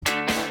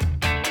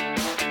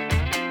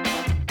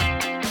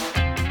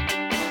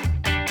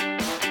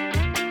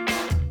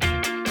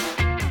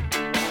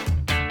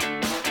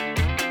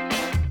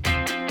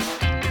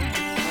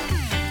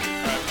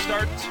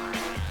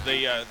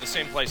the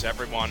same place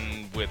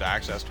everyone with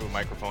access to a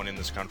microphone in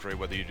this country,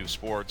 whether you do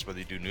sports, whether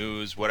you do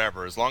news,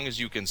 whatever, as long as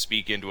you can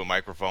speak into a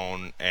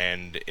microphone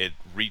and it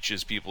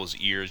reaches people's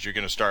ears, you're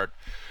going to start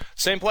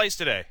same place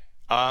today,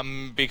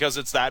 because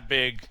it's that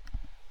big,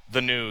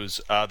 the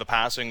news, the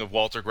passing of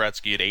Walter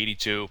Gretzky at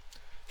 82,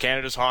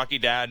 Canada's hockey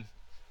dad.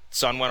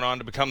 Son went on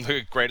to become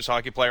the greatest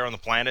hockey player on the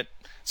planet,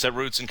 set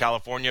roots in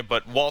California,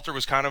 but Walter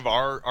was kind of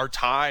our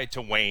tie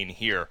to Wayne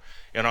here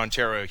in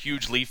Ontario. A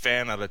huge Leaf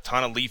fan, had a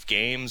ton of Leaf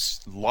games.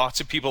 Lots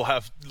of people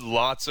have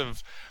lots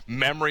of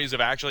memories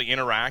of actually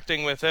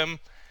interacting with him.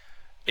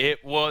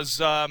 It was,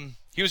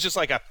 he was just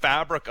like a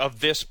fabric of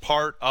this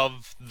part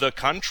of the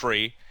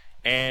country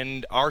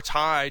and our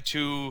tie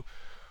to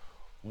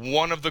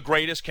one of the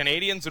greatest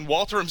Canadians, and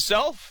Walter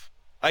himself,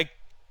 like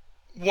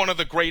one of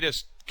the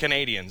greatest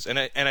Canadians, and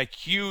a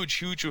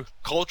huge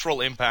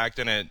cultural impact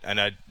and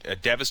a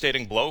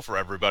devastating blow for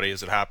everybody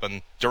as it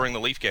happened during the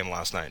Leaf game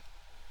last night.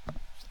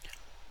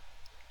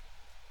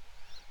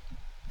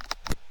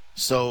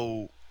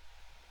 So,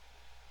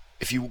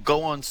 if you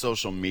go on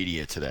social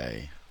media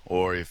today,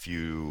 or if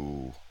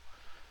you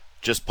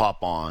just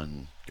pop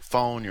on your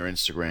phone, your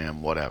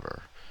Instagram,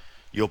 whatever,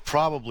 you'll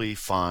probably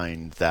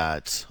find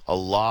that a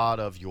lot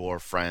of your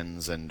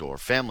friends and or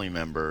family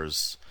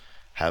members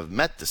have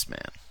met this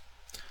man,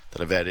 that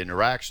have had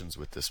interactions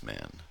with this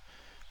man,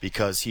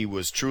 because he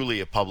was truly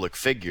a public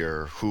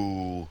figure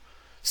who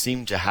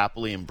seemed to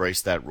happily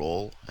embrace that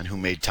role and who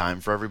made time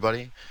for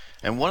everybody.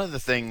 And one of the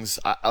things,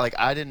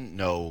 I didn't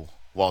know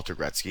Walter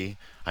Gretzky.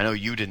 I know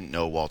you didn't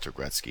know Walter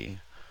Gretzky.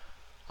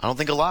 I don't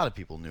think a lot of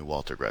people knew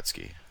Walter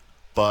Gretzky,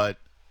 but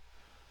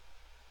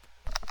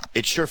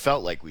it sure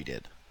felt like we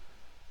did.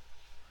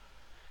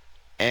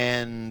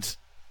 And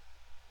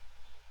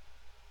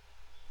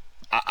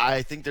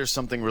I think there's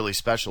something really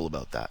special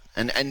about that.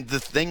 And the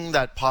thing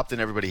that popped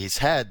in everybody's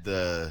head,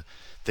 the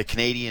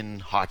Canadian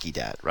hockey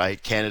dad,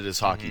 right? Canada's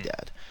hockey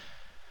dad.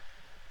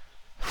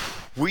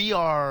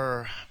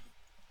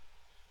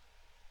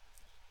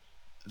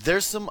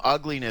 There's some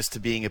ugliness to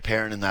being a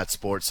parent in that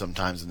sport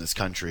sometimes in this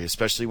country,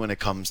 especially when it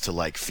comes to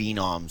like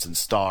phenoms and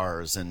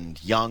stars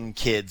and young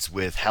kids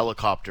with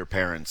helicopter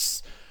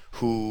parents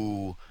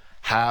who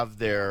have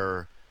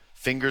their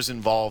fingers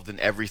involved in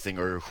everything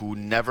or who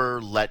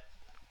never let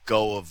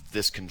go of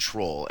this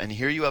control. And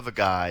here you have a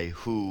guy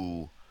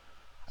who,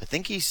 I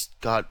think he's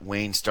got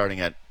Wayne starting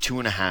at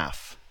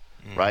 2.5,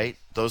 right?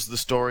 Those are the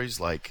stories,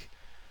 like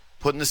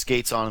putting the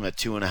skates on him at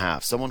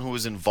 2.5. Someone who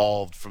was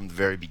involved from the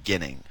very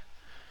beginning,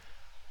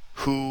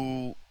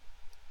 who,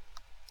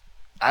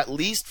 at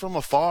least from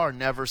afar,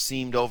 never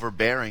seemed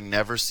overbearing,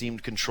 never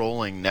seemed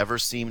controlling, never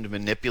seemed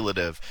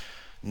manipulative,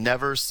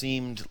 never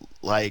seemed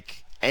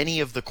like any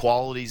of the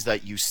qualities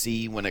that you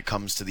see when it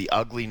comes to the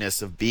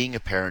ugliness of being a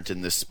parent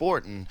in this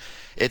sport. And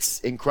it's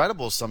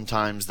incredible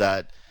sometimes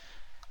that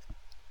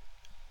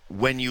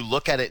when you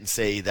look at it and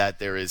say that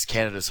there is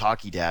Canada's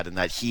hockey dad and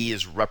that he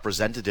is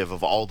representative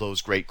of all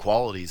those great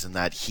qualities and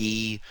that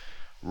he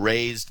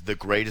raised the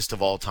greatest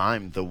of all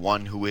time, the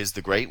one who is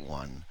the great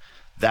one,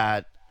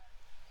 that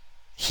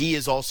he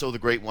is also the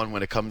great one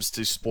when it comes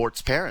to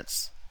sports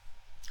parents.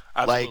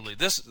 Absolutely.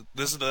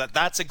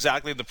 That's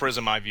exactly the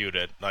prism I viewed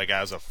it, like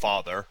as a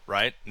father,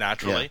 right?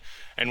 Naturally. Yeah.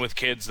 And with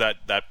kids that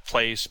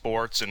play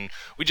sports. And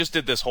we just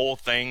did this whole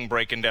thing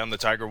breaking down the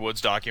Tiger Woods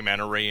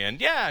documentary.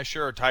 And yeah,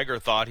 sure, Tiger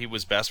thought he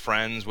was best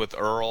friends with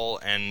Earl.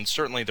 And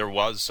certainly there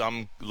was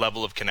some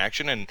level of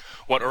connection. And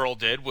what Earl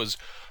did was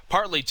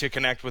partly to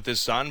connect with his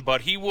son,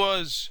 but he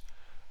was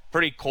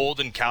pretty cold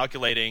and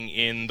calculating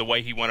in the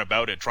way he went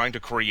about it, trying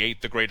to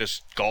create the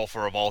greatest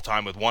golfer of all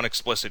time with one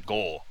explicit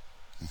goal.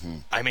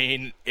 I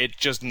mean, it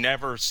just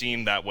never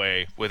seemed that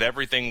way. With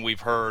everything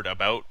we've heard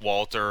about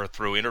Walter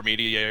through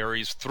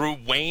intermediaries, through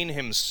Wayne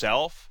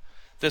himself,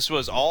 this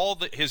was all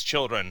that his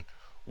children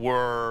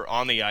were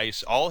on the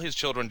ice. All his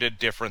children did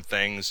different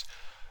things.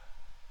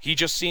 He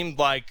just seemed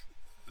like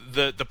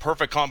the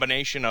perfect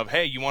combination of,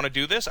 hey, you want to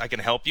do this? I can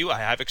help you. I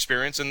have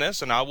experience in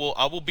this, and I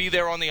will be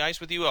there on the ice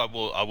with you. I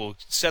will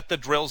set the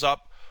drills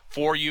up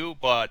for you,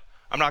 but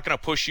I'm not going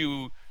to push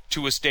you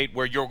to a state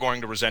where you're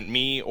going to resent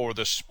me or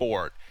the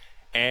sport.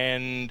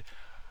 And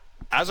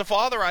as a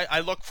father, I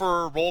look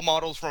for role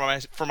models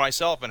for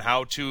myself and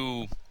how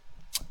to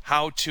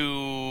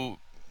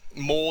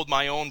mold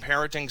my own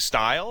parenting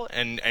style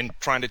and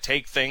trying to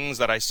take things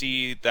that I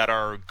see that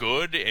are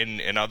good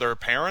in other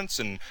parents,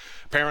 and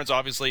parents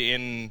obviously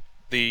in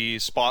the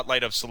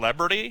spotlight of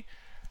celebrity.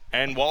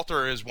 And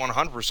Walter is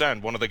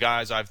 100% one of the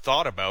guys I've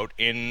thought about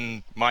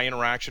in my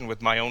interaction with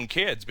my own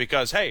kids,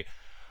 because, hey,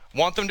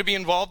 want them to be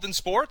involved in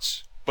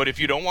sports? But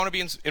if you don't want to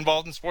be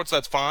involved in sports,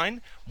 that's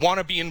fine. Want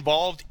to be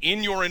involved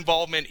in your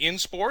involvement in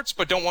sports,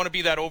 but don't want to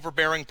be that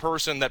overbearing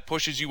person that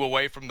pushes you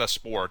away from the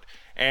sport.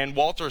 And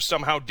Walter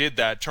somehow did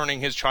that, turning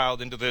his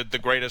child into the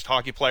greatest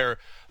hockey player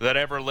that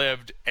ever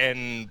lived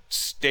and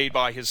stayed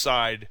by his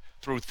side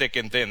through thick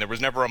and thin. There was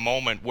never a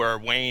moment where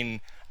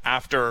Wayne,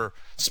 after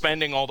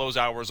spending all those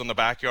hours on the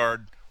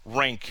backyard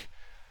rink,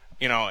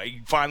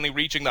 finally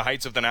reaching the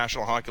heights of the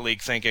National Hockey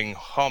League, thinking,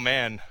 oh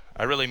man,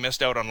 I really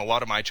missed out on a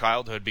lot of my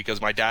childhood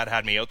because my dad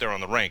had me out there on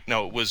the rink.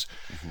 No, it was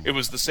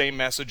the same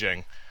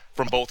messaging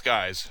from both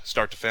guys,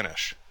 start to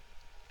finish.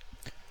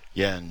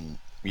 Yeah, and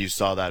you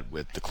saw that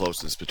with the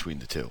closeness between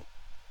the two.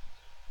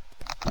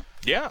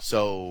 Yeah.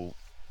 So,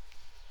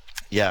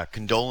 yeah,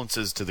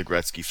 condolences to the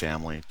Gretzky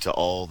family, to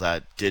all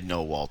that did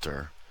know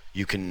Walter.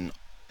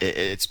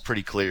 It's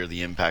pretty clear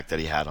the impact that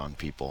he had on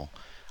people.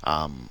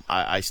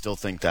 I still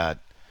think that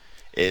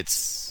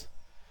there's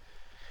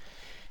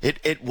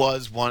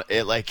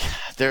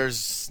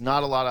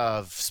not a lot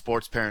of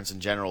sports parents in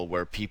general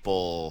where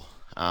people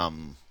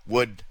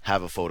would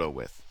have a photo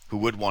with, who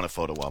would want to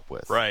photo up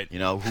with. Right.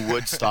 Who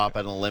would stop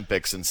at an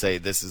Olympics and say,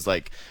 this is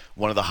like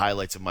one of the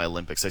highlights of my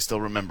Olympics. I still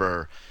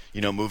remember,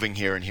 moving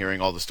here and hearing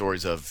all the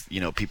stories of,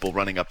 people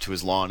running up to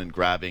his lawn and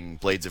grabbing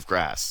blades of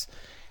grass.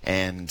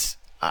 And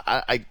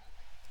I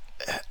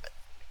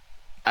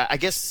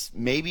guess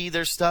maybe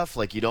there's stuff,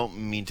 like, you don't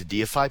mean to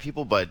deify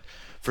people, but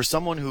for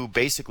someone who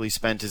basically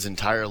spent his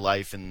entire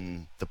life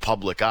in the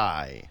public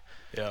eye,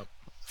 yeah,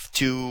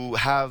 to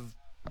have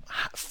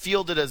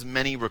fielded as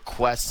many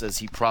requests as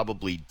he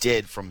probably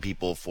did from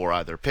people for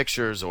either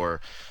pictures or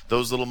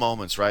those little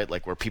moments, right?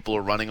 Like where people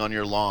are running on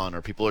your lawn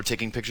or people are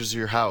taking pictures of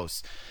your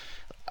house.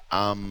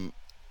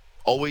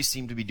 Always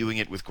seemed to be doing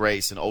it with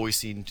grace and always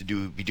seemed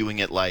to be doing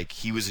it like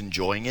he was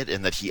enjoying it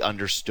and that he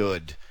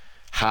understood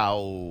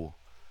how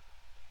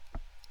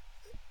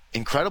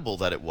incredible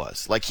that it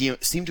was. Like he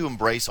seemed to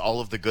embrace all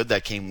of the good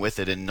that came with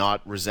it and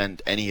not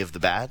resent any of the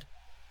bad.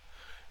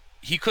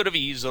 He could have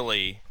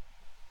easily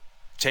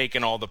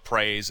taken all the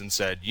praise and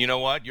said, you know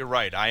what, you're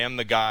right, I am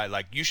the guy,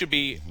 like, you should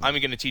be, I'm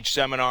going to teach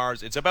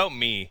seminars, it's about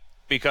me,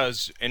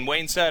 because, and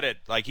Wayne said it,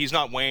 like, he's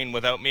not Wayne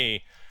without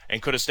me, and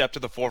could have stepped to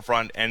the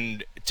forefront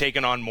and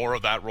taken on more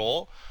of that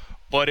role,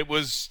 but it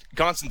was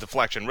constant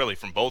deflection, really,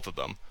 from both of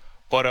them,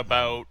 but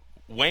about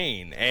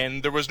Wayne,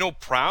 and there was no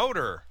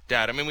prouder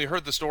dad. I mean, we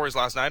heard the stories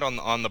last night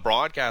on the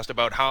broadcast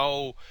about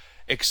how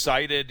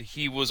excited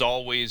he was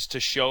always to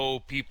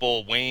show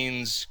people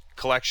Wayne's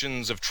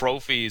collections of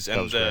trophies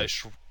and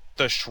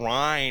the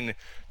shrine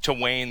to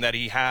Wayne that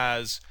he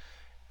has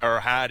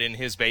or had in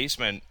his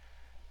basement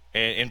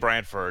in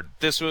Brantford.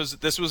 This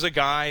was a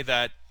guy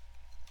that,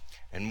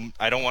 and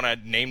I don't want to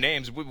name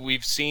names,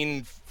 we've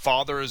seen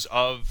fathers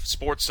of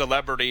sports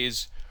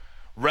celebrities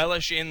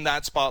relish in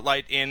that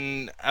spotlight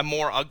in a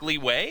more ugly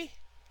way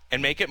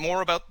and make it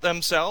more about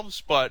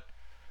themselves, but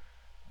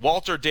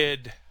Walter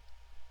did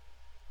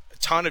a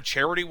ton of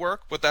charity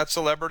work with that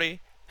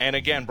celebrity, and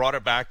again brought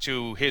it back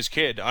to his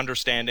kid,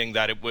 understanding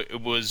that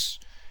it was,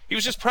 he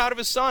was just proud of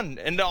his son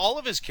and all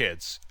of his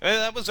kids. And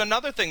that was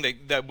another thing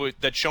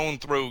that shone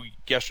through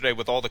yesterday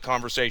with all the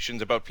conversations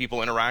about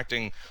people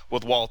interacting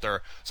with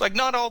Walter. It's like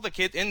not all the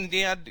kids, and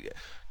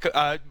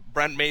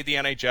Brent made the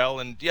NHL,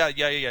 and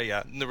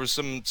yeah. And there was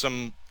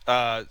some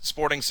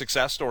sporting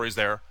success stories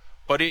there,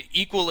 but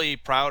equally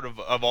proud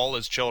of all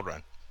his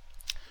children.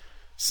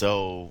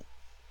 So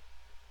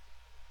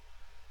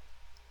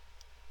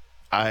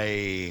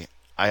I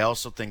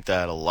also think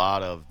that a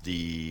lot of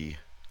the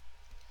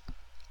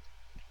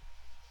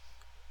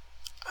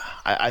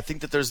I think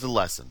that there's the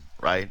lesson,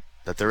 right?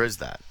 That there is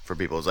that for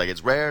people. It's like,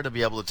 it's rare to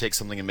be able to take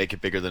something and make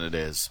it bigger than it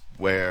is.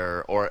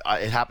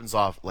 It happens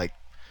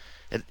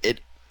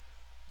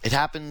it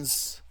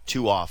happens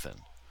too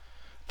often.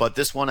 But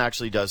this one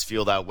actually does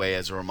feel that way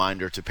as a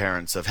reminder to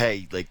parents of,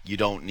 hey, like, you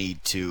don't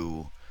need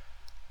to,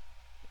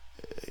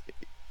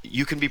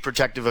 you can be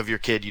protective of your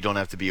kid. You don't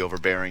have to be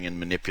overbearing and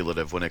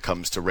manipulative when it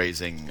comes to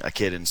raising a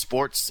kid in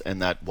sports. And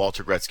that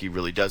Walter Gretzky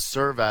really does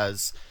serve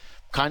as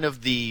kind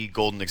of the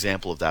golden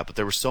example of that. But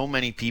there were so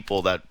many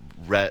people that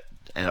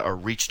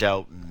reached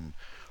out and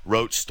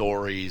wrote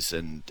stories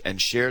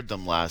and shared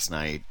them last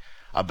night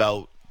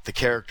about the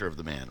character of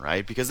the man,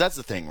 right? Because that's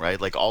the thing,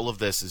 right? Like, all of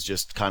this is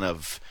just kind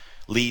of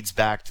leads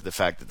back to the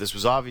fact that this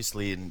was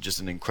obviously just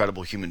an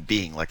incredible human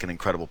being, like an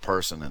incredible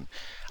person. And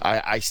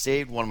I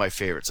saved one of my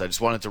favorites. I just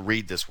wanted to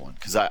read this one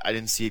because I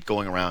didn't see it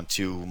going around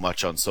too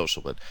much on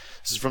social. But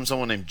this is from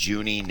someone named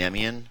Junie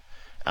Nemian.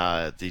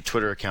 The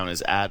Twitter account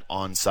is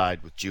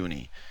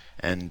 @OnSideWithJunie.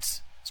 And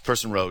this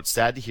person wrote,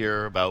 sad to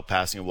hear about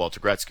passing of Walter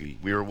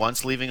Gretzky. We were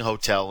once leaving a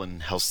hotel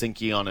in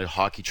Helsinki on a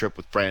hockey trip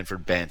with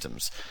Brantford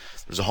Bantams.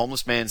 There was a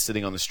homeless man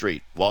sitting on the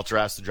street. Walter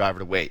asked the driver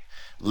to wait.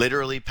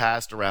 Literally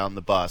passed the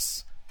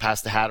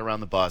hat around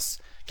the bus,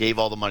 gave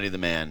all the money to the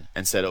man,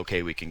 and said,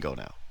 okay, we can go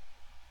now.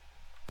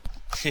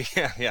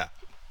 Yeah.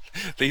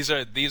 These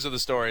are the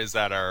stories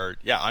that are,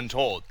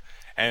 untold.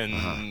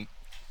 And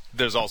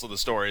there's also the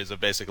stories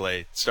of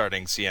basically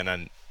starting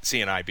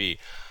CNIB.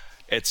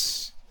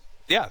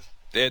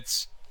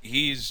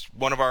 He's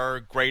one of our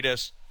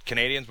greatest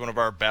Canadians, one of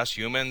our best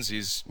humans.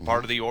 He's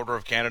part of the Order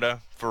of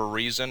Canada for a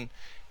reason.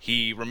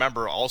 He,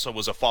 remember, also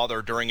was a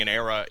father during an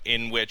era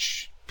in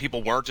which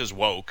people weren't as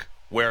woke,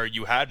 where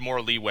you had more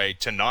leeway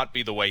to not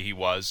be the way he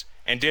was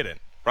and didn't,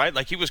 right?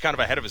 Like, he was kind of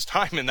ahead of his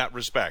time in that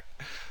respect.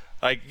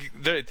 Like,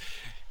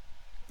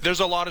 there's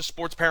a lot of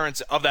sports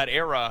parents of that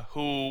era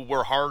who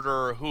were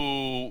harder,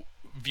 who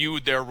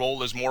viewed their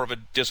role as more of a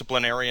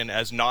disciplinarian,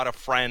 as not a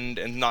friend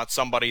and not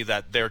somebody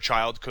that their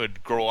child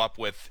could grow up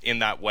with in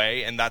that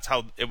way, and that's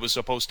how it was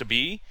supposed to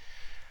be.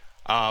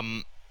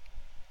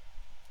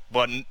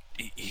 But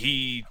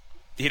he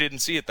didn't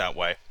see it that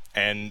way,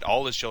 and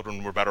all his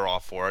children were better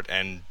off for it,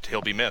 and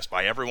he'll be missed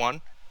by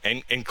everyone,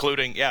 and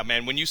including, yeah,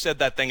 man, when you said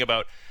that thing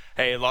about,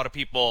 hey, a lot of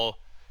people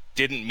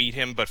didn't meet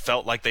him but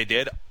felt like they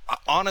did.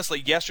 Honestly,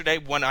 yesterday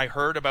when I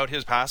heard about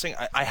his passing,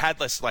 I had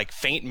this like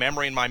faint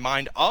memory in my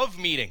mind of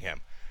meeting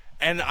him.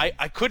 And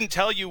I couldn't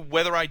tell you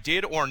whether I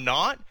did or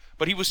not,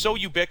 but he was so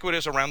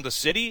ubiquitous around the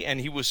city,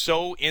 and he was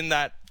so in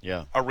that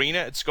arena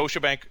at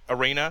Scotiabank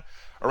Arena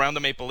around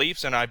the Maple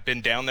Leafs, and I've been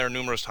down there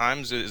numerous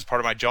times as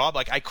part of my job.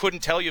 Like, I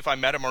couldn't tell you if I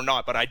met him or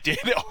not, but I did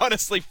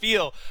honestly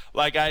feel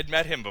like I had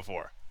met him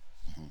before.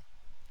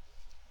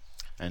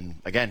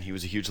 And again, he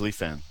was a huge Leaf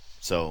fan.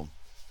 So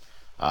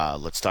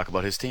let's talk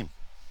about his team.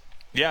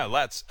 Yeah,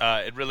 let's.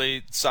 It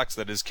really sucks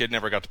that his kid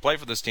never got to play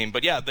for this team.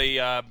 But yeah,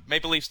 the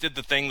Maple Leafs did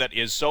the thing that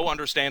is so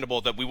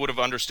understandable that we would have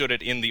understood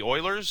it in the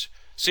Oilers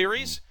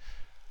series,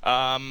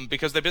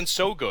 because they've been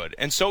so good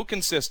and so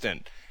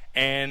consistent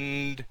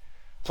and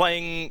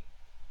playing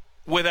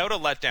without a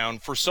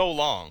letdown for so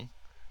long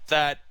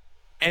that,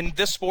 and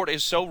this sport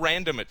is so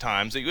random at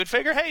times that you would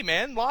figure, hey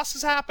man,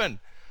 losses happen.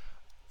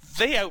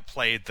 They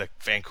outplayed the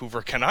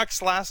Vancouver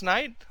Canucks last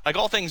night. Like,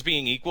 all things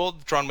being equal,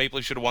 the Toronto Maple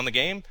Leafs should have won the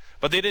game.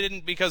 But they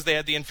didn't, because they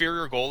had the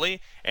inferior goalie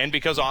and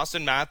because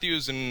Austin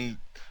Matthews and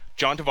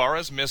John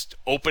Tavares missed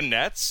open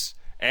nets,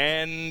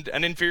 and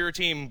an inferior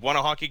team won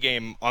a hockey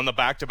game on the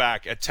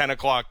back-to-back at 10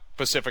 o'clock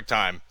Pacific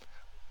time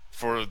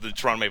for the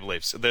Toronto Maple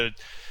Leafs.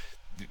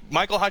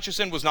 Michael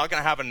Hutchison was not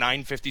going to have a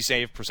 .950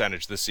 save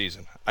percentage this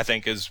season, I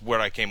think, is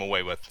where I came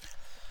away with.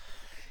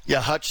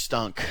 Yeah, Hutch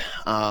stunk.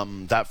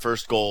 That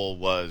first goal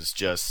was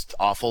just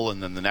awful,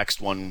 and then the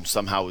next one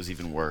somehow was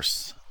even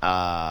worse.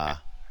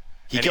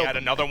 He had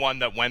another one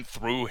that went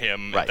through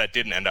him that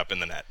didn't end up in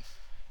the net.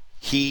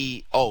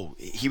 He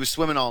was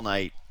swimming all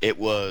night. It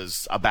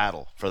was a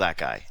battle for that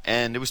guy.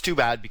 And it was too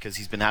bad because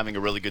he's been having a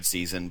really good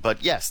season.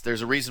 But yes,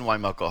 there's a reason why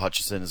Michael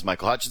Hutchison is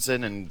Michael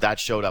Hutchison, and that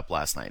showed up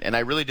last night. And I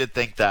really did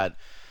think that,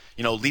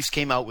 Leafs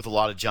came out with a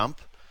lot of jump.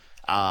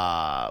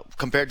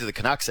 Compared to the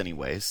Canucks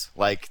anyways,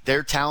 like,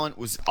 their talent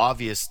was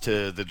obvious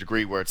to the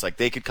degree where it's like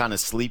they could kind of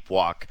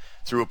sleepwalk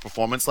through a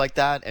performance like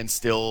that and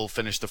still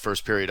finish the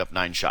first period up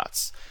 9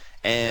 shots.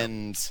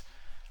 And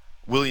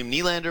William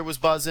Nylander was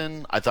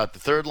buzzing. I thought the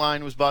third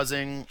line was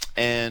buzzing.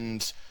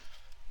 And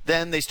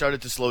then they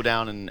started to slow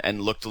down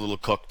and looked a little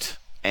cooked.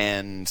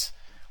 And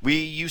we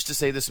used to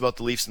say this about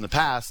the Leafs in the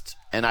past,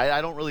 and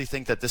I don't really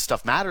think that this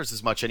stuff matters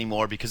as much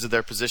anymore because of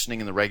their positioning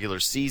in the regular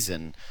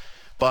season.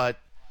 But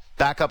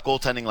backup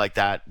goaltending like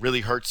that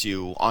really hurts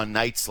you on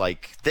nights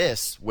like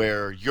this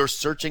where you're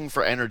searching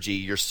for energy,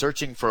 you're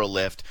searching for a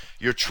lift,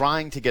 you're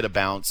trying to get a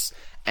bounce,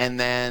 and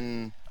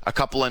then a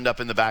couple end up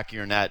in the back of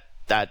your net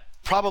that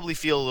probably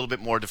feel a little bit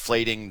more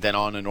deflating than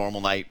on a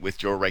normal night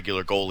with your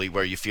regular goalie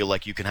where you feel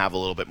like you can have a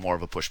little bit more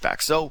of a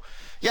pushback. So,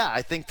 yeah,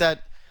 I think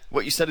that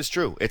what you said is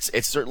true. It's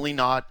certainly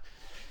not...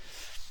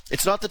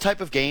 It's not the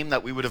type of game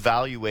that we would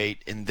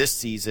evaluate in this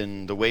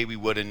season the way we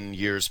would in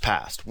years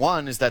past.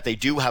 One is that they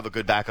do have a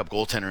good backup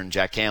goaltender in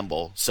Jack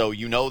Campbell, so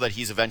you know that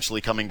he's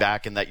eventually coming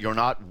back and that you're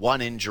not one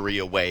injury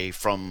away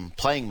from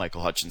playing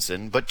Michael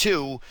Hutchinson. But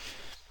two,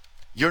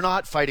 you're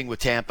not fighting with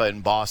Tampa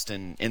and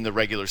Boston in the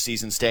regular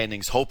season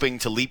standings, hoping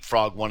to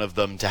leapfrog one of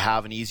them to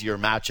have an easier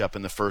matchup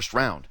in the first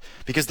round.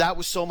 Because that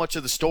was so much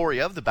of the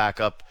story of the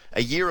backup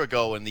a year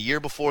ago and the year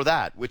before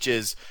that, which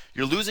is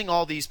you're losing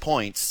all these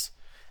points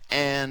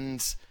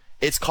and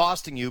it's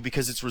costing you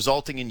because it's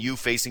resulting in you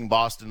facing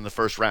Boston in the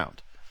first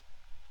round.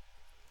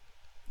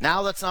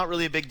 Now that's not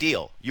really a big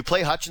deal. You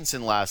play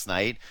Hutchinson last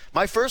night.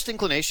 My first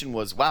inclination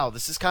was, wow,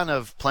 this is kind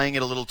of playing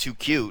it a little too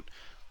cute.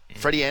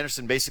 Freddie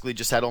Anderson basically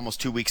just had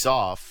almost 2 weeks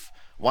off.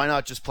 Why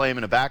not just play him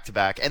in a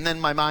back-to-back? And then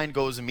my mind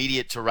goes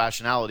immediate to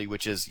rationality,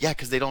 which is, yeah,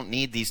 because they don't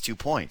need these 2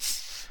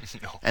 points.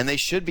 No. And they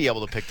should be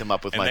able to pick them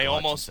up with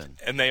Michael Hutchinson.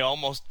 And they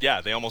almost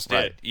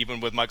did.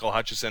 Even with Michael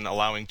Hutchinson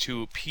allowing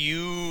 2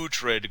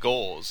 putrid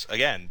goals.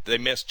 Again, they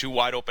missed 2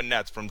 wide open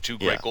nets from 2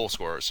 great goal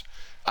scorers.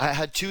 I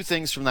had 2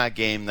 things from that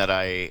game that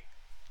I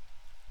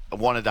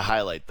wanted to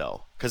highlight,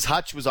 though, because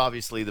Hutch was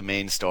obviously the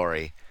main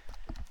story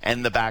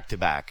and the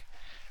back-to-back.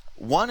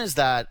 One is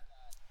that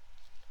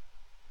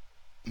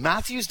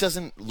Matthews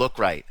doesn't look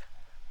right.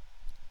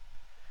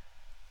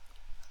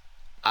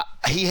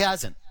 He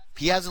hasn't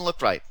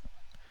looked right.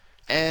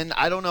 And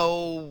I don't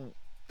know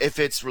if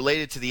it's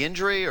related to the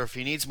injury or if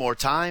he needs more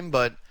time,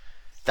 but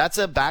that's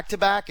a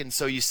back-to-back, and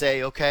so you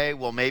say, okay,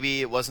 well,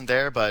 maybe it wasn't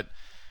there, but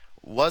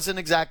wasn't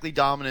exactly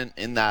dominant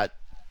in that.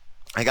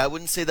 Like, I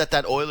wouldn't say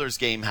that Oilers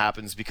game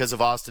happens because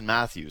of Austin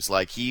Matthews.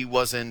 Like, he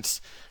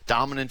wasn't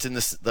dominant in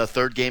the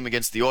third game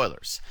against the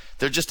Oilers.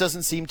 There just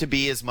doesn't seem to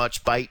be as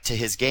much bite to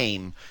his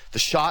game. The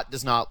shot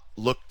does not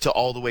look to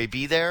all the way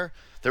be there.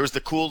 There was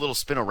the cool little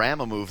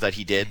spinorama move that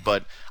he did,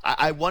 but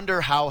I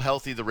wonder how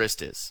healthy the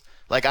wrist is.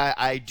 Like,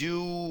 I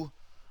do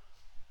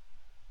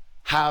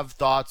have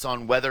thoughts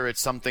on whether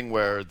it's something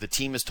where the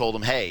team has told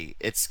him, hey,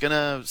 it's going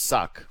to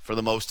suck for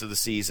the most of the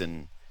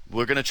season.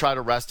 We're going to try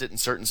to rest it in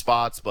certain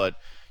spots, but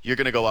you're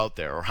going to go out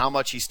there. Or how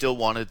much he still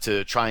wanted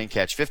to try and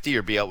catch 50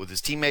 or be out with his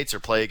teammates or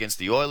play against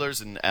the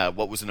Oilers in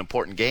what was an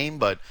important game.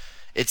 But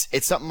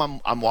it's something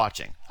I'm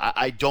watching.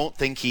 I don't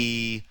think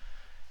he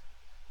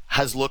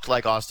has looked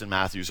like Austin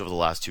Matthews over the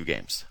last 2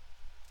 games.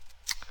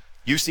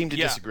 You seem to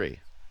disagree.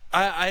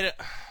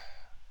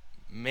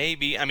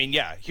 Maybe. I mean,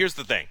 here's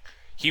the thing.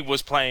 He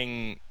was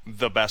playing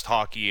the best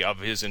hockey of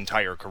his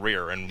entire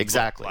career and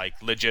exactly like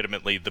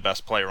legitimately the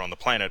best player on the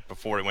planet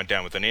before he went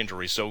down with an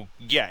injury. So,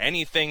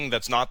 anything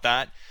that's not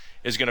that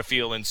is going to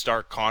feel in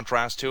stark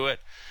contrast to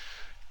it.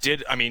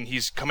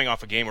 He's coming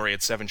off a game where he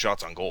had 7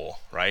 shots on goal,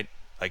 right?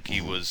 Like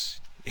he was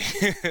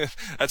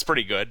that's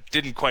pretty good.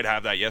 Didn't quite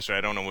have that yesterday.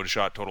 I don't know what his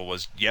shot total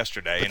was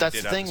yesterday. But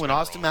that's the thing. When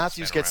Austin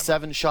Matthews gets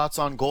 7 shots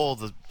on goal,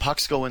 the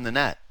pucks go in the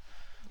net.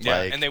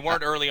 Yeah, and they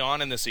weren't early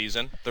on in the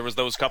season. There was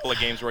those couple of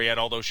games where he had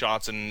all those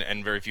shots and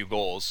very few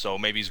goals. So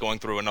maybe he's going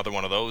through another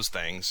one of those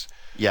things.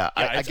 Yeah,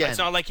 it's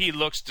not like he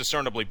looks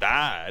discernibly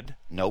bad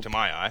to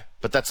my eye.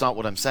 But that's not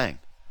what I'm saying.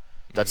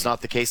 That's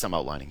not the case I'm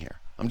outlining here.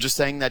 I'm just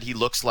saying that he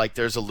looks like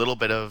there's a little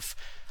bit of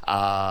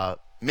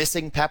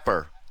missing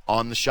pepper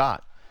on the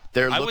shot.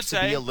 There looks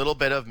to be a little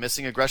bit of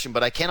missing aggression,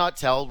 but I cannot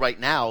tell right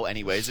now,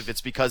 anyways, if it's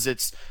because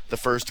it's the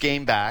first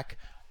game back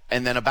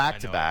and then a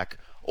back-to-back,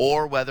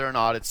 or whether or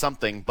not it's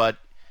something. But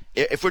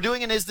if we're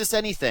doing an Is This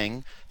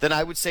Anything, then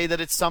I would say that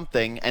it's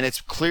something, and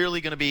it's clearly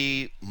going to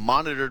be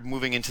monitored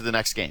moving into the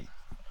next game.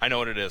 I know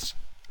what it is.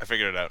 I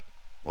figured it out.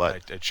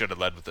 What? I should have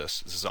led with this.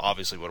 This is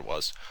obviously what it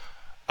was.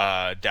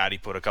 Daddy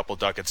put a couple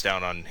ducats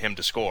down on him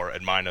to score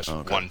at minus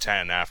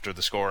 110 after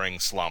the scoring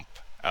slump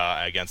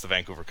against the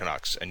Vancouver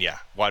Canucks. And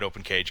wide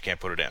open cage, can't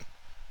put it in.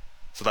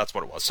 So that's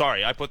what it was.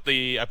 Sorry, I put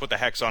the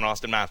hex on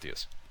Austin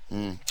Matthews.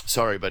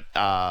 Sorry, but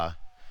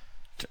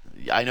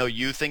I know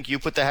you think you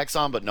put the hex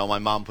on, but no, my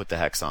mom put the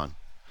hex on.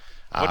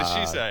 What did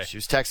she say? She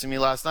was texting me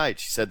last night.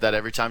 She said that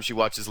every time she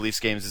watches Leafs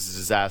games, it's a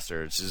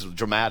disaster. It's just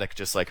dramatic,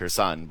 just like her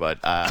son. But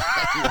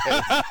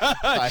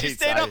she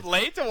stayed up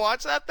late to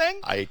watch that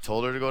thing? I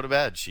told her to go to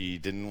bed. She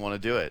didn't want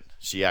to do it.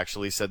 She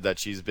actually said that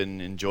she's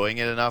been enjoying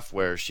it enough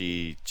where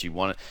she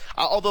wanted.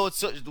 Although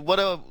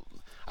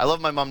I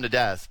love my mom to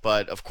death,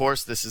 but of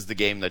course this is the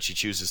game that she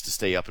chooses to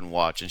stay up and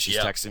watch. And she's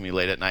texting me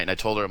late at night, and I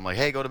told her, I'm like,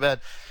 hey, go to bed.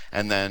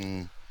 And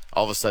then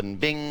all of a sudden,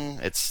 bing!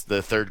 It's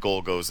the third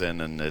goal goes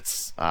in, and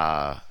it's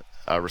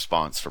a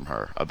response from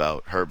her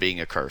about her being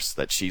a curse,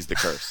 that she's the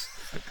curse.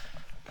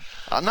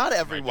 Not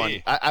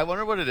everyone. I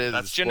wonder what it is.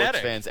 That's sports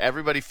genetic. Fans.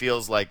 Everybody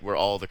feels like we're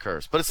all the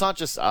curse, but it's not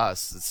just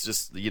us. It's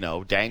just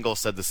Dangle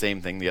said the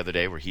same thing the other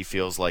day, where he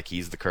feels like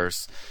he's the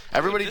curse.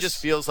 Everybody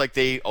just feels like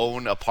they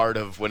own a part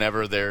of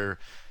whenever their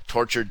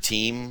tortured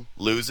team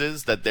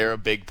loses, that they're a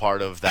big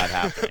part of that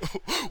happening.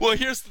 Well,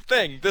 here's the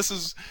thing. This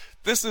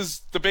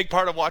is the big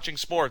part of watching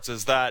sports,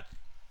 is that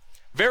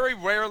very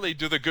rarely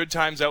do the good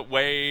times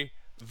outweigh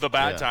the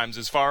bad times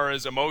as far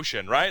as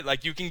emotion, right?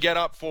 Like you can get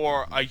up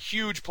for a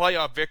huge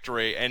playoff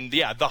victory, and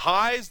the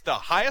highest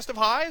of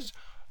highs,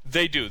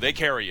 they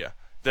carry you.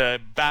 The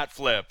bat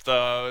flip,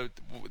 the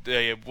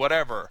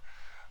whatever.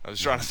 I was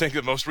trying to think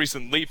of the most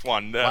recent Leaf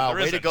one. Wow,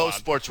 way to go,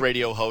 sports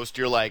radio host.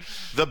 You're like,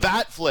 the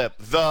bat flip,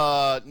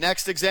 the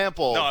next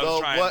example,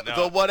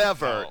 the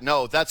whatever.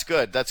 No, that's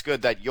good. That's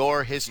good that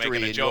your history in your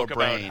brain. Making a joke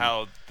about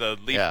how the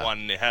Leaf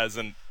one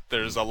hasn't.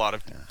 There's a lot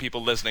of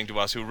people listening to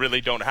us who really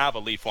don't have a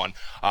Leaf one.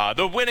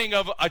 The winning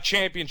of a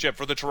championship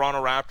for the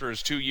Toronto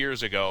Raptors 2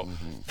 years ago,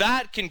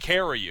 that can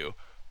carry you.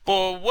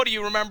 But what do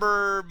you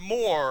remember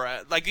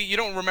more? Like, you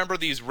don't remember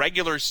these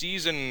regular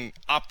season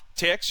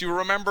upticks. You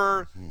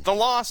remember the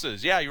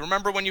losses. Yeah, you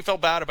remember when you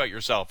felt bad about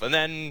yourself. And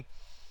then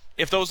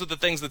if those are the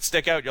things that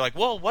stick out, you're like,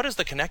 well, what is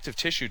the connective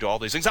tissue to all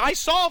these things? I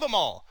saw them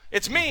all.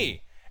 It's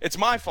me. It's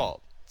my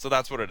fault. So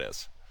that's what it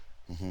is.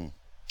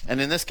 And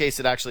in this case,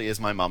 it actually is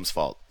my mom's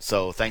fault.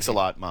 So thanks a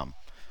lot, Mom.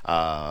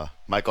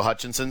 Michael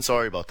Hutchinson,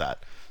 sorry about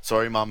that.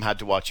 Sorry, Mom had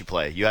to watch you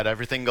play. You had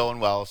everything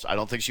going well. I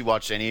don't think she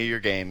watched any of your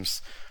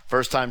games.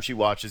 First time she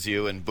watches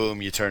you, and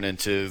boom, you turn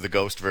into the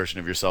ghost version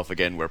of yourself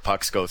again, where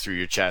pucks go through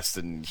your chest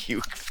and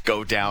you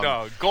go down.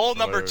 No, goal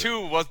number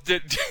 2 was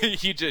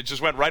he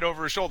just went right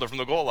over his shoulder from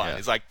the goal line.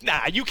 He's like,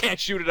 nah, you can't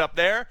shoot it up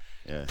there.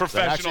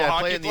 Professional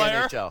hockey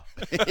player.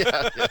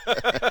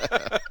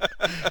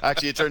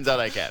 Actually, it turns out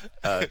I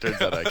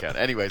can.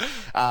 Anyways,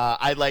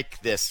 I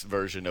like this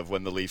version of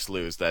when the Leafs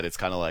lose, that it's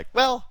kind of like,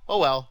 well, oh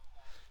well.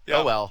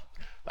 Oh well.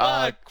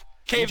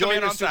 Enjoy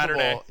your Super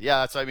Bowl.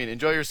 Yeah, that's what I mean.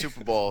 Enjoy your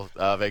Super Bowl,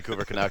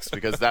 Vancouver Canucks,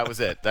 because that was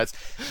it.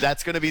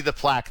 That's going to be the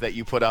plaque that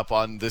you put up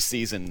on this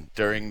season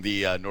during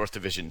the North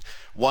Division.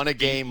 Won a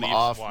game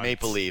off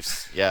Maple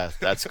Leafs. Yeah,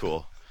 that's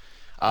cool.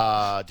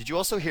 Did you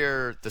also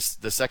hear the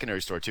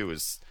secondary story too?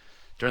 Was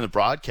during the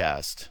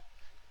broadcast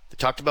they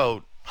talked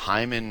about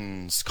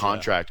Hyman's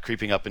contract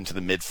creeping up into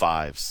the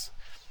mid-5s,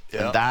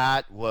 and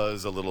that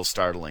was a little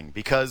startling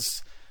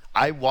because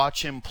I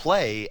watch him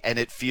play, and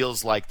it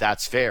feels like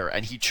that's fair.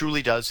 And he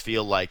truly does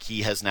feel like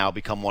he has now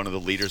become one of the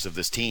leaders of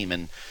this team.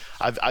 And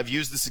I've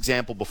used this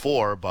example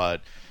before,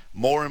 but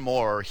more and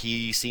more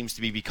he seems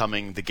to be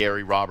becoming the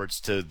Gary Roberts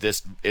to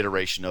this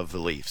iteration of the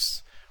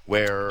Leafs,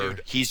 where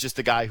he's just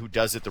the guy who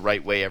does it the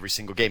right way every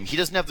single game. He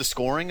doesn't have the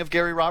scoring of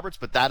Gary Roberts,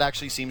 but that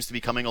actually seems to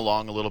be coming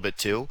along a little bit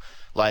too.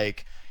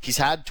 Like, he's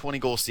had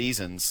 20-goal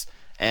seasons,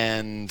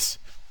 and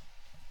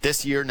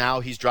this year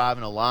now he's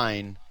driving a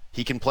line.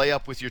 He can play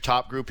up with your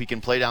top group. He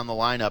can play down the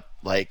lineup.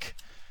 Like,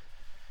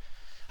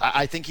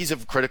 I think he's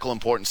of critical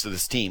importance to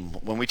this team.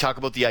 When we talk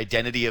about the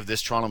identity of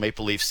this Toronto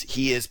Maple Leafs,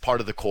 he is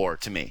part of the core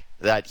to me.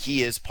 That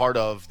he is part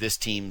of this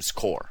team's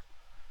core.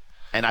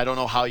 And I don't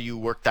know how you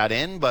work that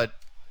in, but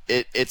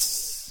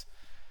it's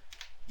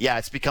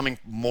becoming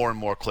more and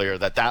more clear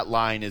that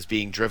line is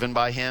being driven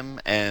by him,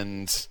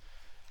 and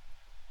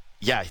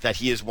that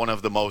he is one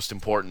of the most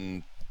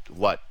important,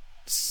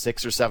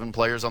 6 or 7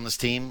 players on this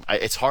team.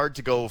 It's hard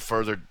to go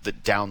further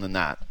down than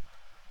that.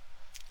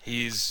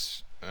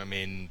 He's,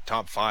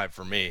 top 5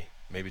 for me,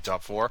 maybe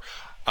top 4.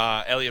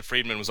 Elliot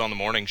Friedman was on the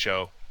morning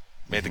show,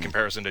 made the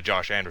comparison to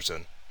Josh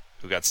Anderson,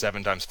 who got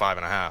 7 times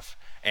 5.5.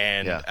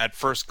 And at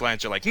first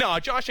glance, you're like, no,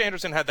 Josh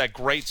Anderson had that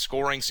great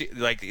scoring.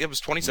 It was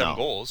 27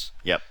 goals.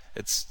 Yep.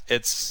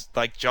 It's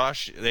like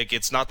Josh. Like,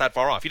 it's not that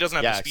far off. He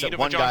doesn't have the speed of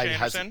a Josh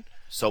Anderson.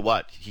 So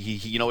what? He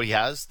you know what he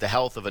has? The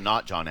health of a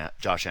not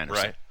Josh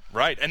Anderson.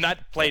 Right. And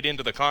that played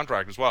into the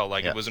contract as well.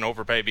 Like, it was an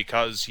overpay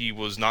because he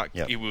was not.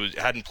 He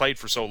hadn't played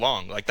for so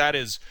long. Like, that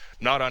is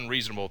not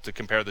unreasonable to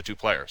compare the two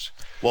players.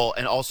 Well,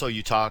 and also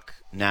you talk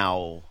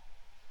now.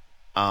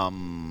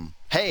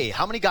 Hey,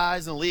 how many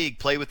guys in the league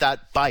play with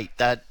that bite,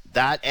 that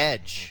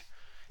edge?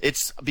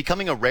 It's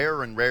becoming a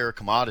rarer and rarer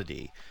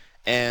commodity.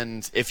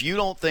 And if you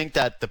don't think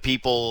that the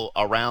people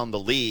around the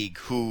league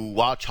who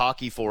watch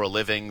hockey for a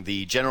living,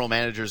 the general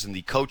managers and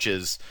the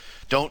coaches,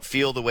 don't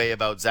feel the way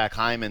about Zach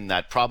Hyman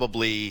that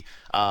probably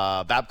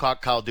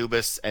Babcock, Kyle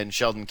Dubas, and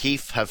Sheldon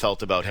Keefe have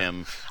felt about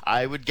him,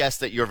 I would guess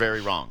that you're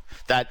very wrong.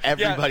 That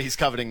everybody's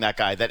coveting that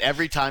guy. That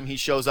every time he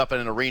shows up in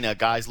an arena,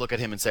 guys look at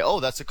him and say, "Oh,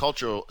 that's a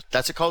culture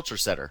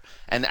setter."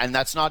 And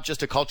that's not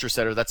just a culture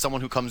setter. That's someone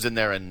who comes in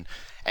there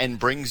and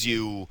brings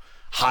you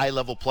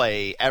high-level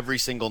play every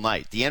single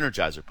night. The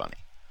Energizer Bunny.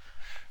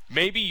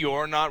 Maybe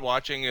you're not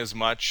watching as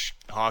much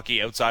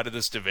hockey outside of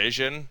this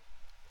division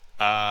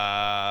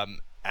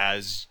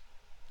as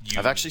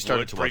I've actually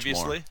started to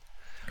previously. Watch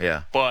more.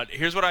 Yeah. But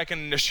here's what I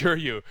can assure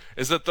you,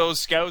 is that those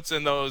scouts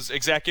and those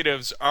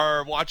executives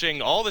are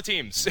watching all the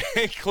teams,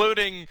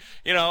 including,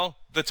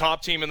 the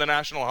top team in the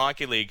National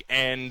Hockey League,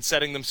 and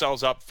setting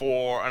themselves up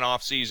for an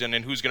off-season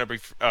and who's going to be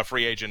a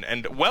free agent,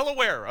 and well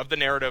aware of the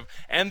narrative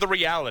and the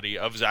reality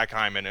of Zach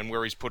Hyman and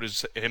where he's put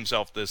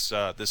himself this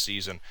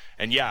season.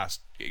 And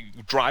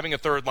driving a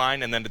third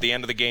line, and then at the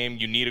end of the game,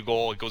 you need a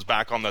goal. It goes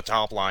back on the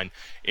top line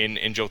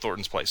in Joe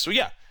Thornton's place. So,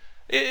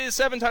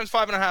 7 times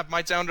 5.5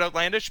 might sound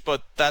outlandish,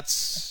 but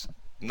that's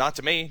not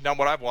to me, not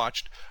what I've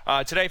watched.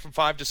 Today from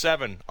 5 to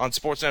 7 on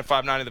Sportsnet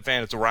 590 The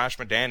Fan, it's Arash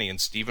Madani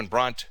and Stephen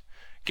Brunt.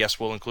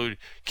 Guests will include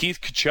Keith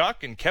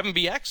Kachuk and Kevin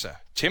Bieksa.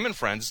 Tim and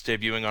Friends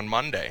debuting on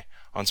Monday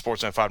on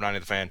Sportsnet 590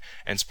 The Fan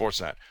and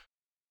Sportsnet.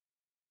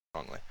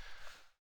 Strongly.